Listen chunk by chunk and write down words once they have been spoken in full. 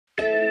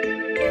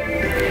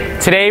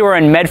Today we're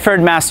in Medford,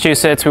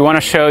 Massachusetts. We want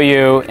to show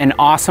you an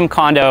awesome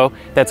condo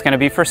that's going to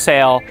be for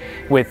sale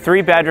with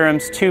 3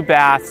 bedrooms, 2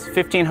 baths,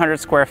 1,500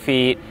 square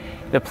feet.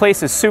 The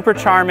place is super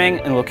charming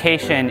and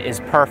location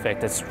is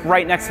perfect. It's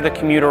right next to the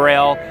commuter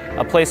rail,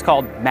 a place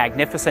called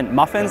Magnificent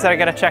Muffins that I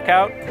got to check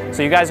out.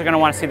 So you guys are going to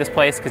want to see this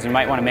place because you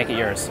might want to make it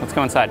yours. Let's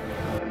go inside.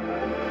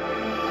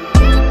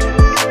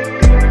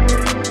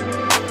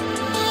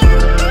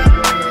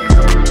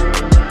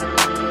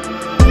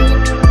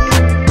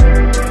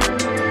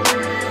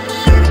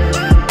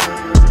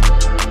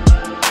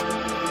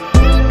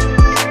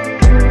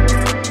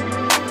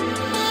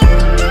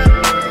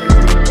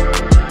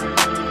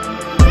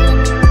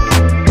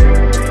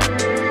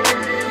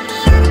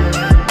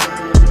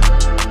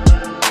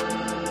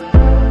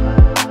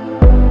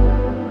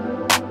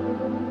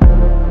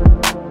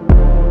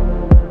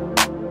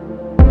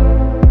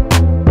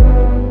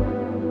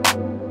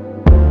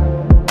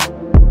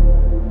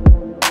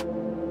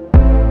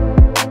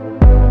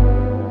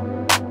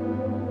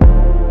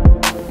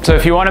 So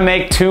if you want to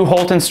make 2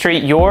 Holton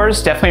Street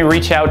yours, definitely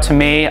reach out to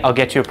me. I'll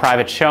get you a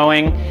private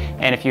showing.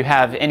 And if you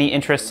have any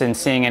interest in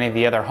seeing any of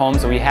the other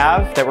homes that we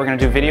have that we're going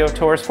to do video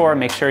tours for,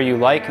 make sure you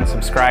like and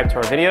subscribe to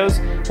our videos.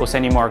 We'll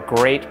send you more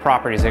great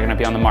properties that are going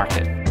to be on the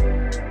market.